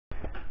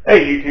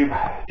Hey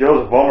YouTube,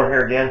 Joseph Bulmer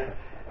here again,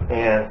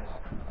 and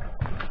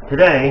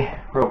today,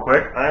 real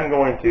quick, I'm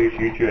going to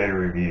shoot you a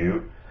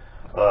review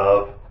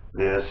of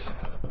this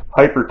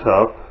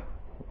Hypertough,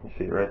 you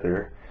see it right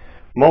there,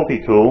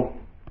 multi-tool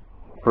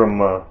from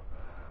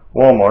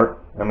Walmart.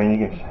 I mean,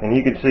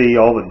 you can see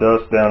all the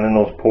dust down in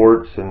those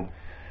ports, and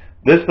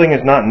this thing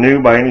is not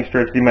new by any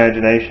stretch of the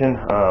imagination.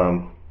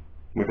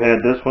 We've had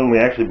this one. We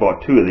actually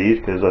bought two of these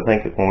because I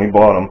think that when we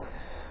bought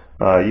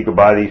them, you could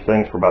buy these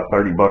things for about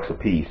 30 bucks a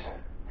piece.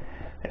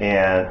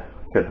 And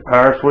got the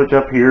power switch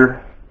up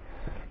here.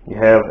 You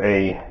have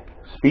a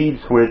speed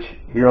switch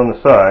here on the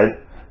side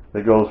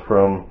that goes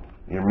from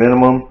your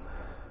minimum,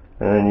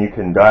 and then you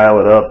can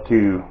dial it up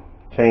to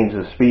change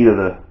the speed of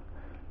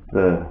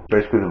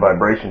basically the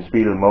vibration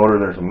speed of the motor.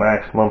 There's a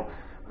maximum.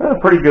 A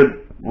pretty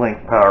good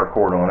length power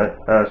cord on it.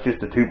 It's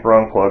just a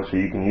 2-prong plug, so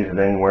you can use it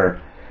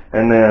anywhere.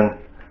 And then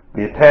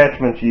the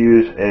attachments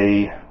use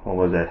a, what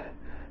was that,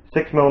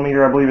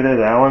 6mm, I believe it is,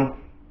 Allen,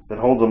 that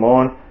holds them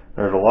on.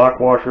 There's a lock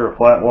washer, a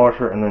flat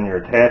washer, and then your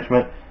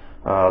attachment.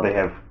 They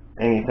have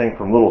anything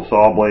from little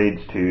saw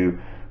blades to,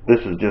 this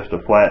is just a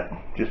flat,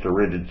 just a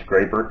rigid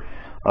scraper.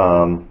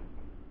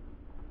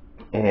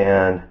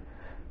 And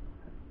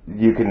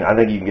you can, I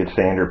think you can get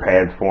sander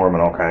pads for them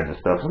and all kinds of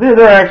stuff. So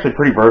they're actually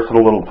pretty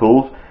versatile little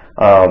tools.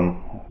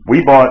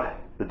 We bought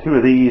the two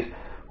of these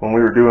when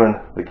we were doing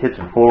the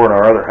kitchen floor in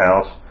our other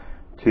house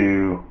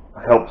to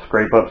help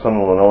scrape up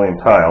some of the linoleum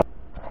tile.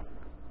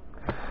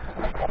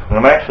 And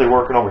I'm actually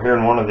working over here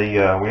in one of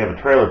the, we have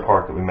a trailer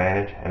park that we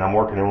manage, and I'm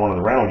working in one of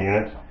the rental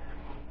units,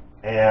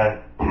 and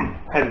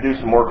had to do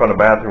some work on the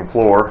bathroom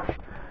floor,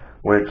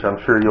 which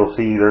I'm sure you'll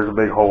see there's a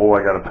big hole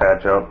I got to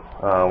patch up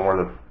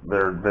where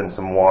there had been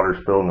some water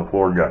spilled and the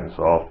floor had gotten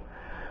soft.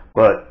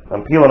 But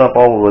I'm peeling up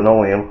all the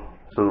linoleum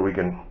so that we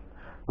can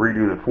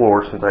redo the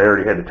floor, since I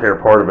already had to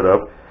tear part of it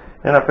up.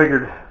 And I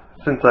figured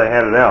since I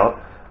had it out,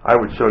 I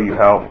would show you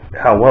how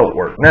well it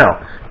worked. Now,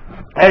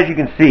 as you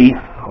can see,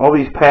 all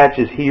these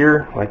patches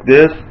here, like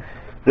this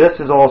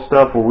is all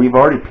stuff where we've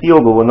already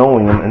peeled the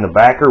linoleum and the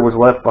backer was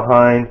left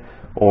behind,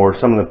 or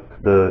some of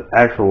the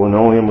actual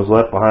linoleum was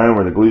left behind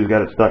where the glue's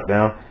got it stuck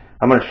down.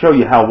 I'm going to show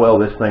you how well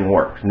this thing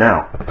works.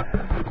 Now,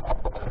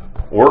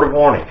 word of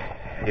warning,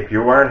 if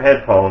you're wearing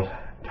headphones,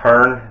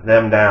 turn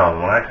them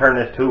down. When I turn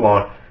this tool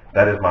on,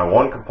 that is my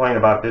one complaint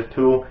about this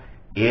tool.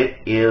 It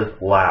is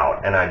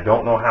loud, and I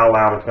don't know how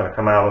loud it's going to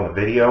come out on the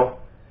video.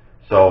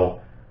 So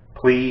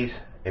please,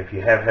 if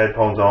you have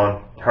headphones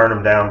on, turn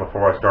them down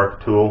before I start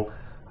the tool,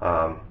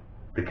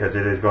 because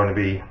it is going to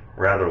be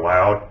rather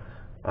loud.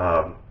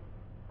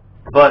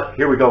 But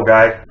here we go,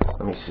 guys.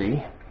 Let me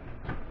see.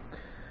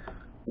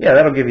 Yeah,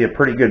 that'll give you a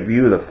pretty good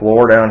view of the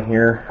floor down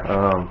here.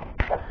 I'm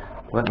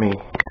going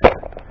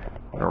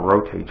to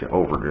rotate you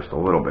over just a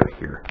little bit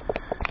here,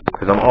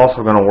 because I'm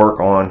also going to work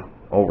on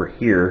over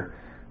here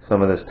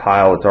some of this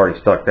tile that's already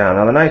stuck down.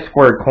 Now, the nice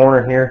squared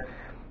corner here,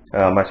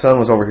 my son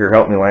was over here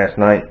helping me last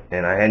night,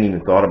 and I hadn't even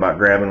thought about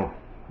grabbing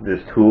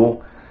this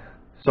tool.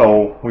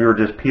 So we were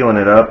just peeling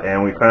it up,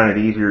 and we found it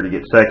easier to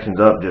get sections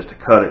up just to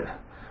cut it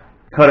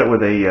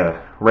with a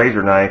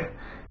razor knife,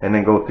 and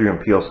then go through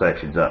and peel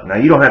sections up. Now,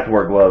 you don't have to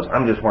wear gloves.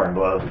 I'm just wearing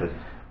gloves because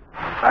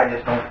I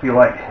just don't feel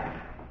like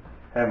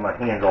having my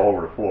hands all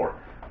over the floor.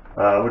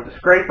 With the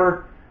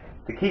scraper,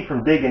 to keep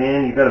from digging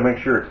in, you've got to make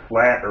sure it's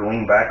flat or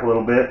lean back a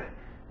little bit.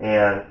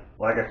 And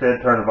like I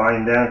said, turn the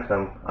volume down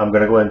because I'm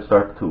going to go ahead and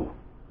start the tool.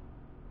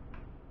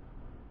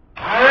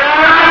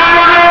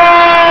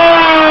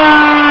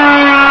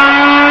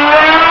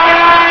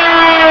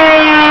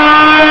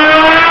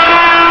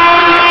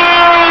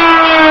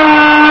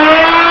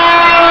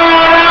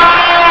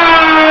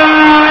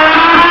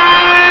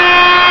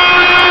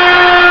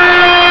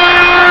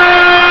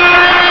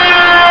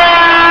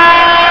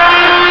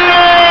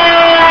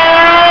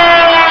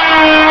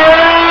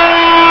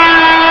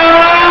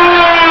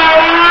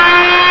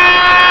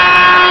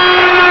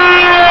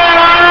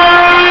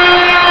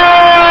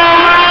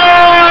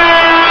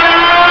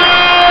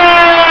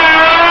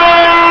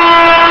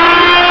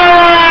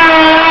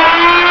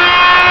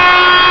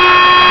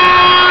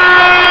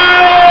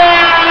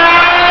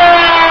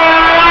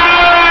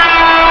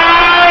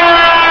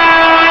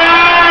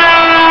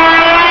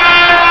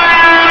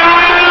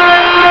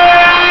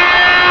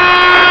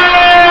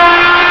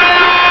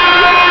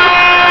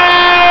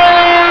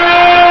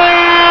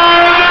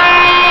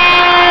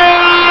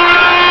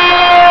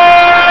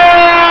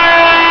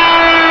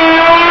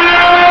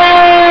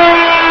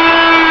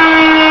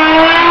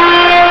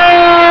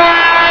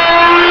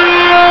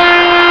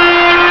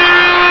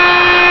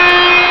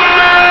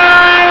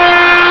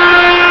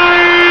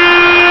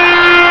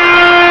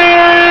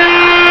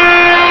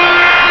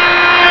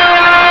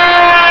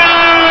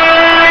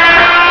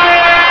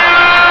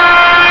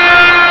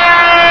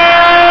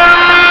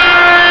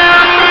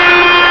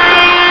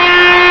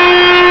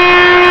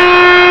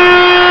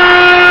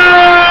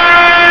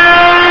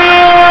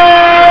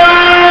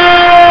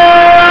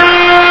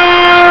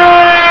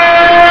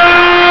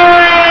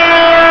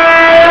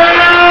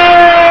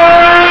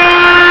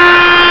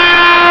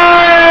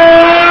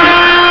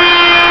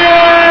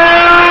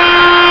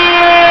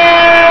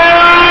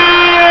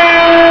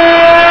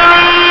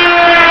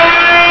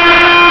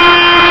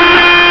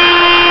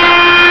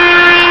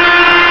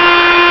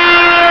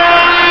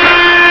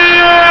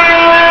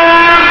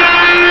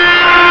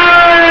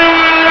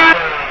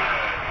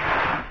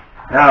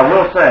 Now I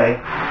will say,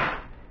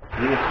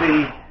 you can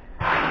see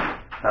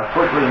how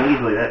quickly and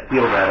easily that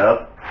peeled that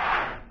up.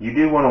 You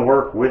do want to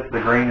work with the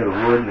grain of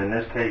the wood, and in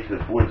this case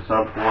this wood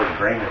subfloor, the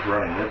grain is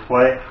running this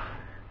way.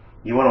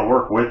 You want to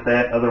work with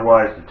that,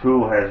 otherwise the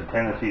tool has a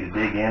tendency to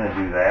dig in and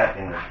do that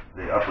in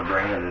the upper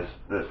grain of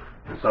the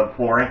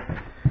subflooring.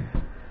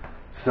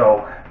 So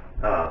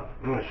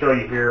I'm going to show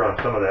you here on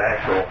some of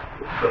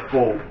the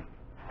full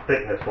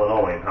thickness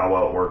linoleum how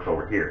well it works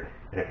over here.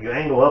 And if you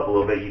angle up a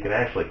little bit, you can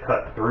actually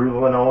cut through the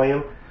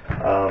linoleum.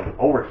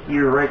 Over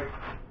here, right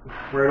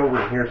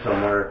over here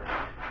somewhere,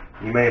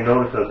 you may have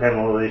noticed I was having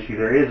a little issue.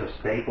 There is a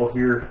staple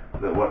here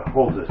that what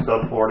holds the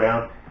subfloor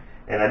down,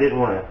 and I didn't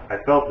want to. I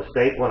felt the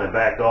staple and I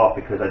backed off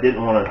because I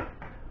didn't want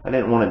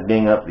to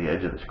ding up the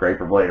edge of the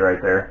scraper blade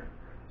right there.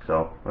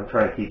 So I'm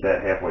trying to keep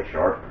that halfway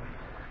sharp.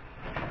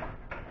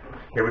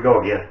 Here we go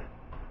again.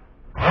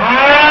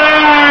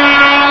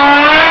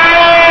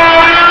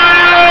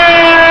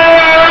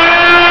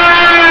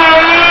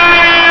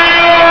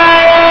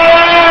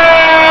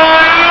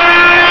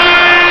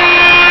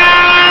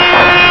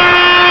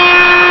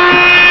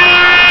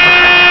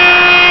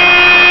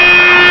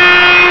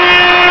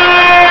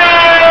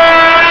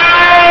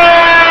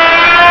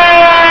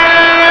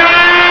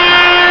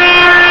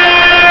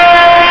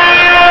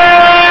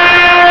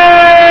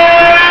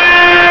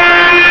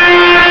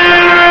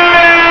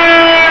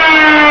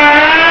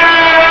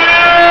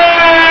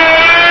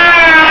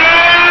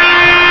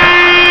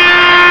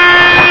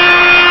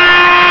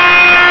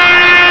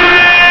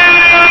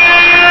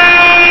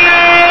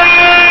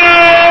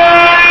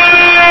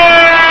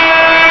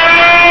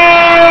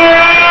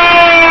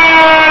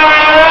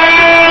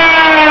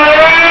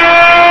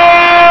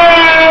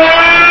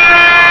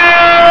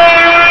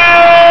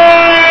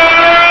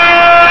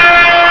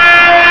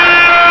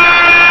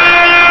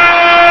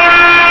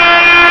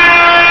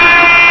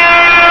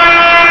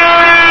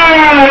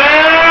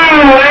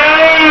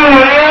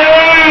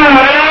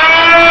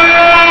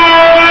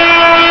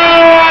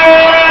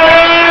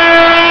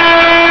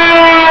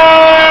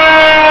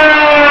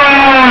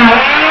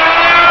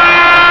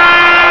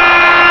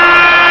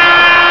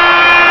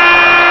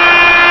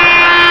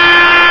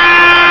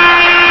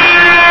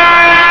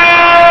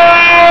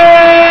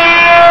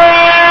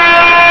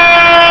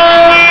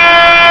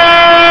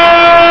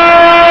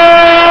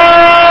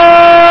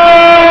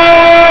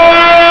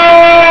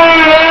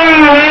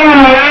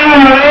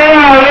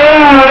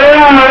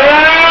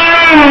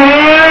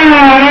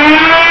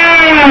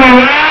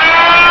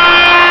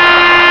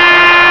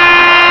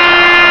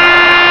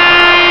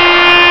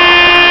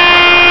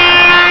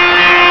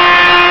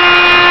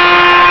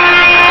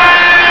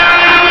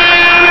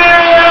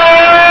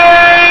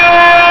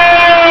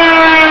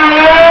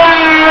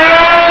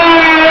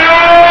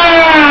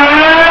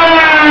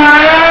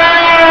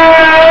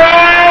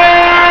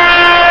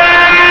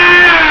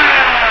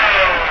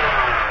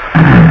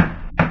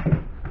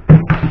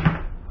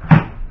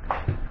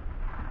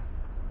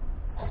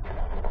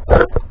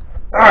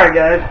 Alright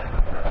guys,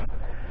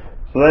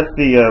 so that's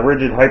the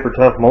rigid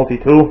Hypertough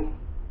multi-tool,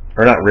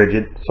 or not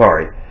rigid,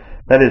 sorry,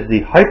 that is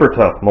the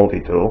Hypertough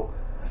multi-tool.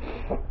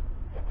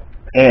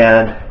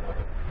 And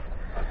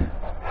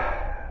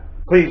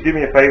please do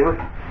me a favor,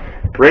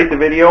 rate the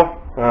video,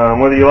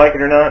 whether you like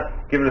it or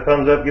not, give it a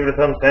thumbs up, give it a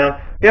thumbs down.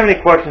 If you have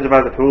any questions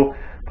about the tool,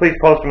 please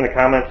post them in the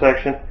comment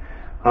section.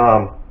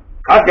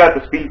 I've got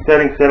the speed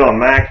setting set on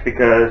max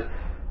because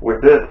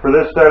with this, for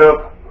this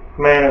setup,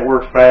 man, it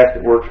works fast,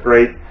 it works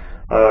great.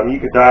 You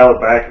could dial it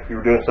back if you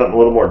were doing something a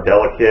little more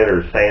delicate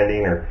or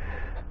sanding or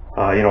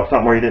you know,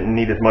 something where you didn't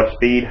need as much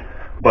speed.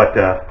 But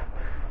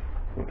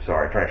I'm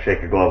sorry, trying to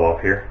shake a glove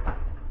off here.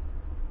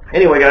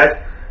 Anyway guys,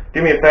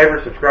 do me a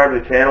favor, subscribe to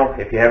the channel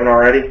if you haven't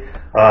already.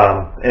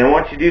 And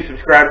once you do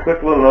subscribe,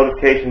 click the little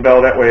notification bell.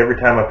 That way every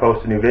time I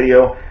post a new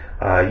video,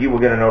 you will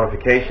get a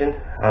notification.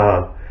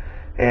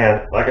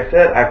 And like I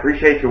said, I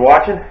appreciate you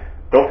watching.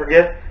 Don't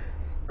forget,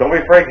 don't be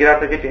afraid to get out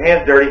there and get your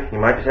hands dirty. You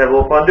might just have a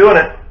little fun doing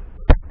it.